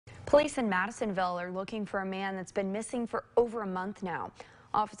Police in Madisonville are looking for a man that's been missing for over a month now.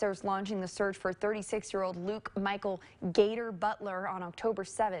 Officers launching the search for 36-year-old Luke Michael Gator Butler on October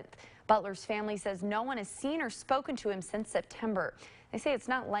 7th. Butler's family says no one has seen or spoken to him since September. They say it's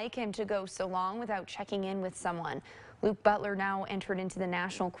not like him to go so long without checking in with someone. Luke Butler now entered into the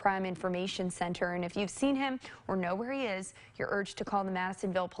National Crime Information Center, and if you've seen him or know where he is, you're urged to call the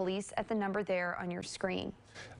Madisonville police at the number there on your screen.